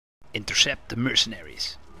Intercept the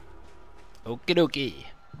mercenaries. Okie dokie.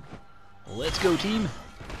 Let's go, team.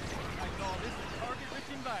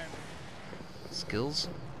 Skills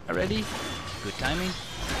are ready. Good timing.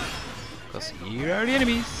 Because here are the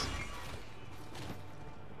enemies.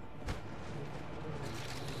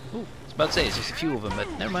 Ooh, I was about to say it's just a few of them, but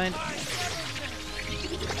never mind.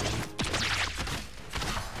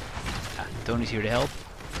 Ah, Tony's here to help.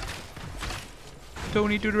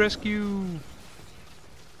 Tony to the rescue!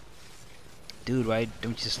 Dude, why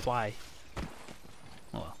don't you just fly?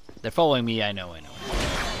 Well, they're following me, I know.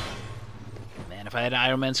 Man, if I had an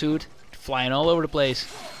Iron Man suit, flying all over the place.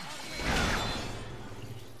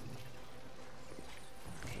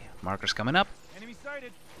 Okay, marker's coming up. Enemy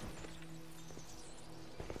sighted.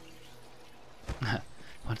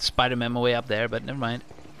 Want to Spider-Man my way up there, but never mind.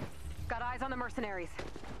 Got eyes on the mercenaries.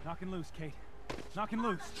 Knocking loose, Kate. Knocking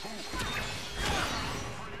loose.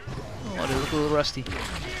 Oh, they look a little rusty.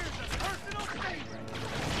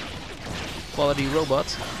 Quality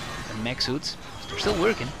robots and mech suits. They're still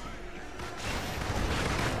working.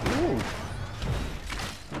 Ooh.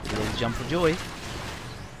 A little jump for joy.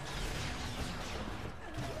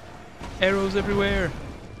 Arrows everywhere.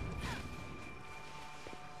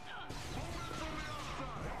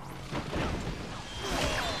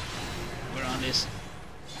 We're on this.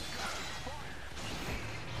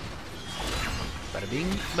 Bada bing,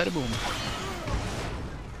 bada boom.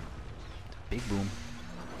 Big boom.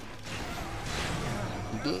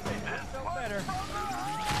 Better.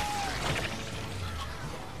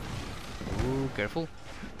 Ooh, careful.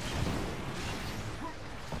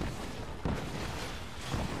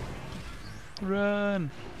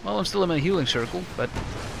 Run! Well, I'm still in my healing circle, but I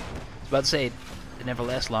was about to say it never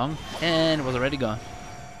lasts long, and it was already gone.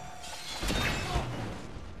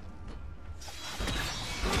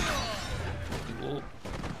 Whoa.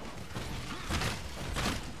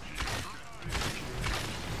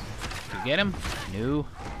 Did you get him? No.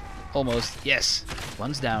 Almost. Yes.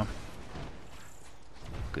 One's down.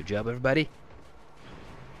 Good job, everybody.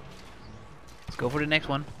 Let's go for the next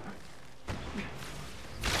one.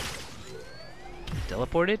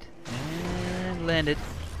 Teleported and landed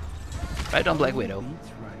right on Black Widow.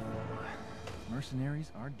 That's right.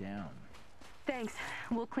 Mercenaries are down. Thanks.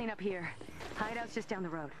 We'll clean up here. Hideout's just down the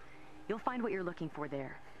road. You'll find what you're looking for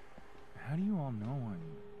there. How do you all know I'm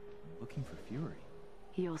looking for Fury?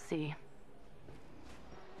 You'll see.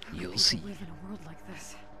 You'll see. Live in a world like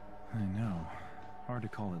this. I know. Hard to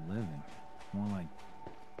call it living. More like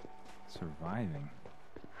surviving.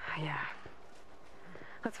 Yeah.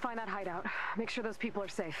 Let's find that hideout. Make sure those people are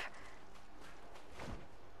safe.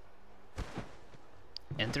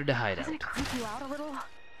 Enter the hideout. Doesn't it creep you out a little?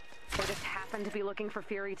 They just happen to be looking for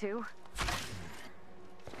Fury too?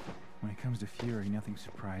 When it comes to Fury, nothing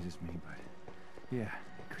surprises me, but yeah,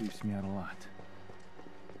 it creeps me out a lot.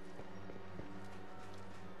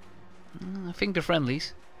 I think they're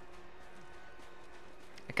friendlies.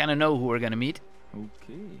 I kind of know who we're gonna meet.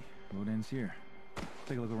 Okay, road ends here.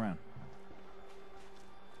 Take a look around.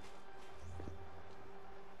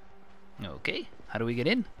 Okay, how do we get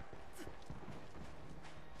in?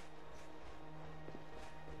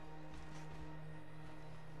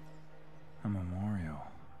 A memorial.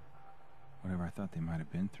 Whatever I thought they might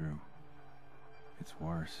have been through, it's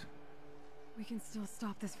worse. We can still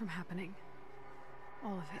stop this from happening.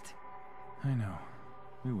 All of it. I know.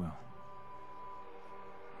 We will.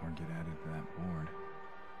 Or get added to that board.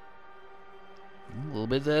 A little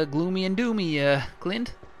bit gloomy and doomy,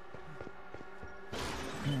 Clint.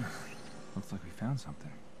 Yeah. Looks like we found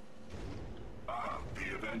something.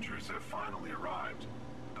 The Avengers have finally arrived.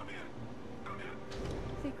 Come in. Come in.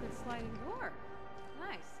 Secret sliding door.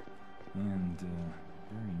 Nice. And,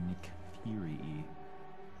 very Nick Fury-y.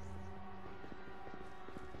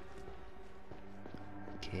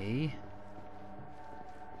 Okay.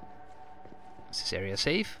 Is this area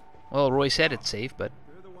safe? Well, Roy said it's safe, but...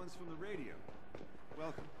 They're the ones from the radio.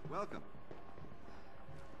 Welcome, welcome.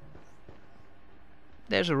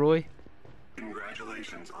 There's a Roy.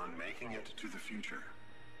 Congratulations on making it to the future.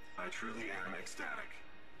 I truly am ecstatic.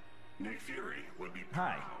 Nick Fury would be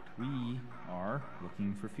proud. Hi, we are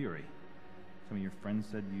looking for Fury. Some of your friends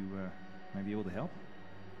said you, might be able to help?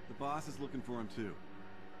 The boss is looking for him too.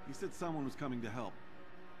 He said someone was coming to help.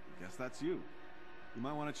 Guess that's you. You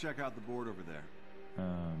might want to check out the board over there.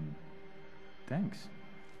 Thanks.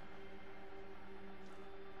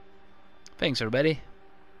 Thanks, everybody.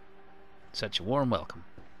 Such a warm welcome.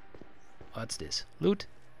 What's this? Loot?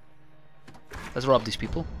 Let's rob these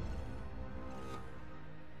people.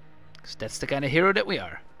 'Cause that's the kind of hero that we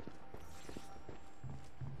are.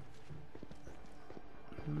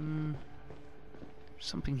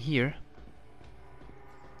 something here.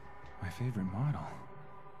 My favorite model.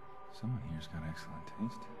 Someone here's got excellent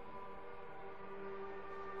taste.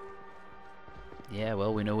 Yeah,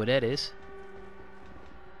 well, we know what that is.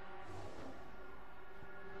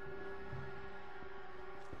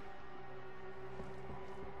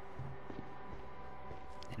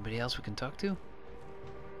 Anybody else we can talk to?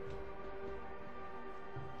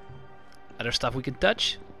 Other stuff we can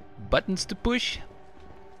touch? Buttons to push?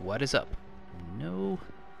 What is up? No.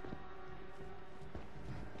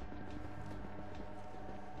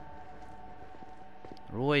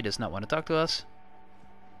 Roy does not want to talk to us.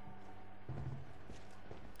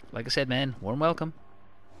 Like I said, man, warm welcome.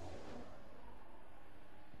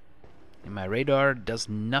 And my radar does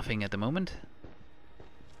nothing at the moment.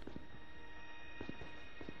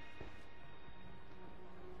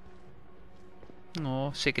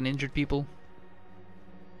 Oh, sick and injured people.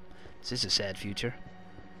 This is a sad future.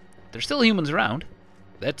 There's still humans around.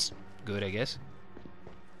 That's good, I guess.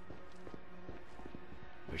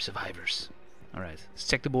 We're survivors. Alright, let's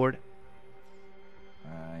check the board.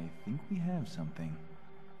 I think we have something.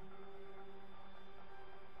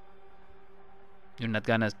 You're not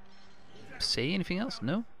gonna say anything else?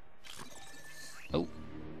 No? Oh.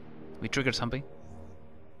 We triggered something.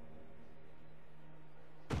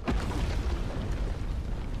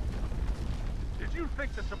 Did you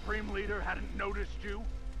think the Supreme Leader hadn't noticed you?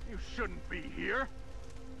 You shouldn't be here.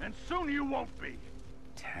 And soon you won't be.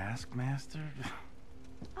 Taskmaster?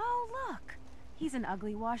 Oh, look. He's an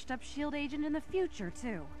ugly, washed-up S.H.I.E.L.D. agent in the future,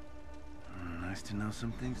 too. Nice to know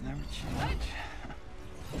some things never change.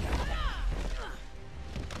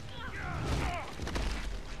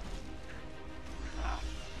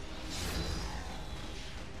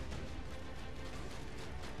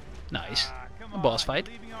 Nice. A boss fight.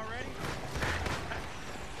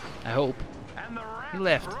 I hope. He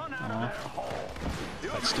left. Aw.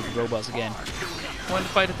 Fight stupid robots again. I want to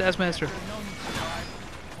fight a Taskmaster.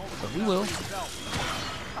 But we will. I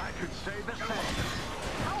could say the same.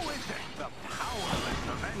 How is it the powerless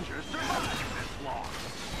Avengers survived this long?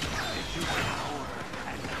 Did you cower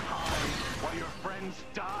and hide while your friends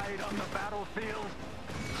died on the battlefield?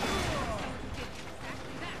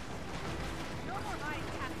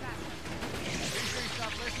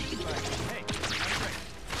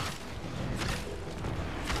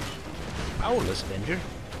 Powerless Avenger.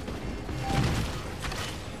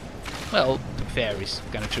 Well, to be fair, is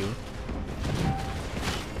kind of true.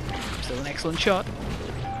 Still an excellent shot.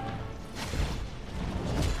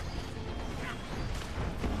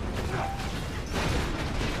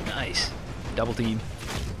 Nice. Double team.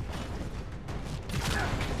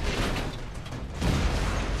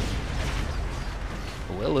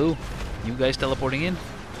 Oh, hello. You guys teleporting in?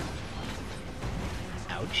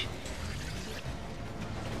 Ouch.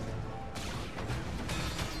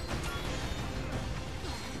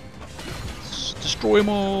 Destroy them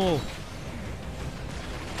all!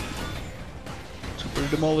 Super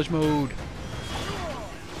demolish mode.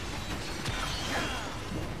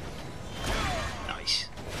 Nice.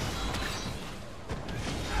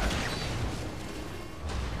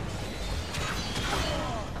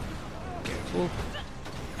 Careful.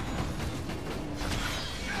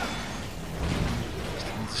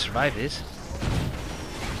 Still need to survive this.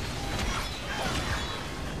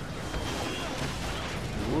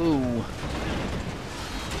 Whoa.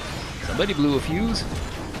 Somebody blew a fuse.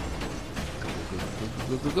 Go,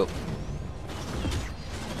 go, go, go, go.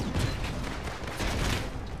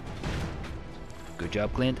 Good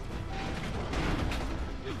job, Clint.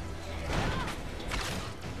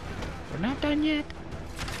 We're not done yet.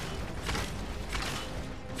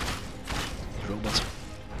 These robots are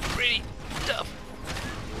pretty tough.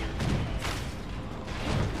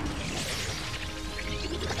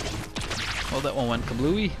 Well, that one went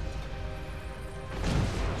kablooey.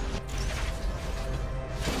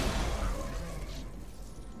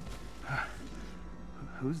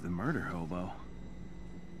 Who's the murder hobo?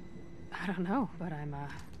 I don't know, but I'm,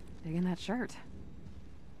 digging that shirt.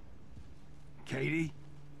 Katie?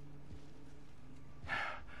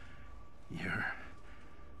 You're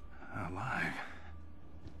alive.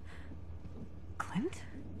 Clint?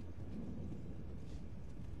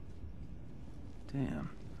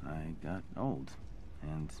 Damn, I got old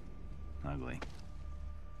and ugly.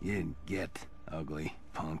 You didn't get ugly,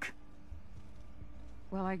 punk.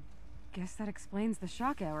 Well, I guess that explains the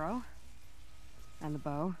shock arrow. And the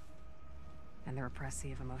bow. And the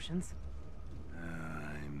repressive emotions.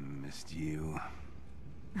 I missed you.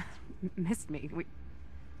 Missed me?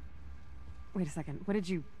 Wait a second. What did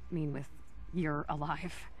you mean with you're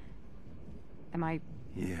alive? Am I...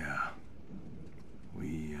 Yeah.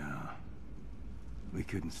 We We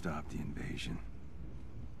couldn't stop the invasion.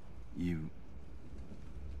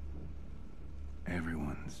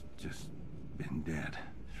 Everyone's just been dead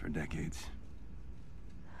for decades.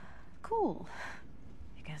 Cool.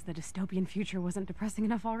 I guess the dystopian future wasn't depressing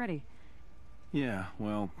enough already. Yeah,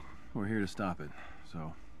 well, we're here to stop it.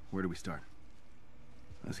 So, where do we start?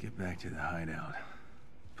 Let's get back to the hideout,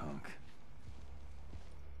 punk.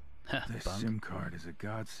 This Punk. SIM card is a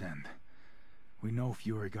godsend. We know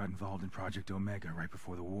Fury got involved in Project Omega right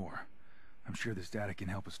before the war. I'm sure this data can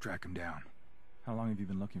help us track him down. How long have you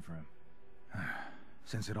been looking for him?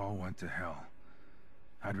 Since it all went to hell.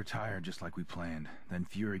 I'd retired just like we planned. Then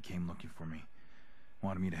Fury came looking for me.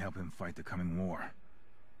 Wanted me to help him fight the coming war.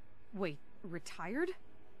 Wait, retired?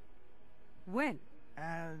 When?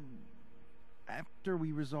 After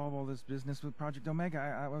we resolve all this business with Project Omega,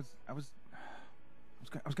 I was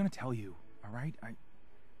gonna tell you, all right?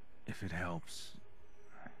 If it helps.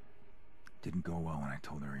 Didn't go well when I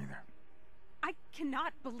told her either. I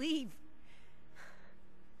cannot believe...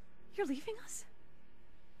 You're leaving us?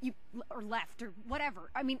 Or left, or whatever.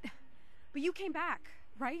 I mean, but you came back,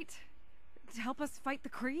 right? To help us fight the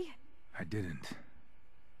Kree? I didn't.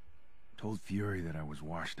 Told Fury that I was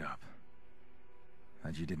washed up.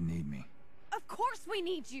 That you didn't need me. Of course we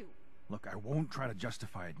need you! Look, I won't try to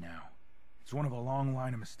justify it now. It's one of a long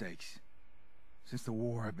line of mistakes. Since the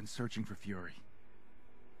war, I've been searching for Fury.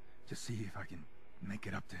 To see if I can make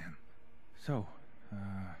it up to him. So,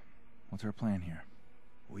 what's our plan here?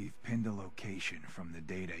 We've pinned a location from the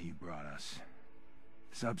data you brought us.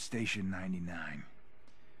 Substation 99.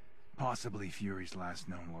 Possibly Fury's last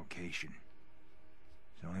known location.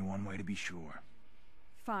 There's only one way to be sure.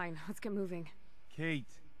 Fine, let's get moving. Kate!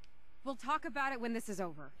 We'll talk about it when this is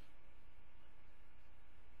over.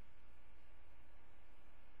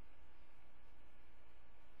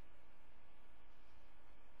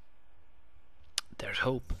 There's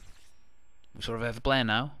hope. We sort of have a plan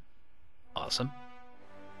now. Awesome.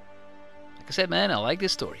 Like I said, man, I like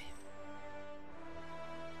this story.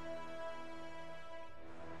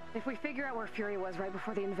 If we figure out where Fury was right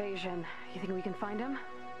before the invasion, you think we can find him?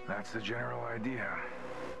 That's the general idea.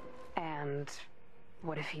 And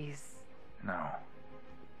what if he's... No.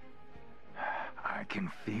 I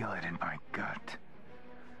can feel it in my gut.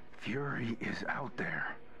 Fury is out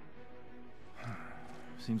there.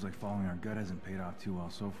 Seems like following our gut hasn't paid off too well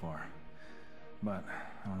so far. But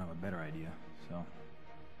I don't have a better idea, so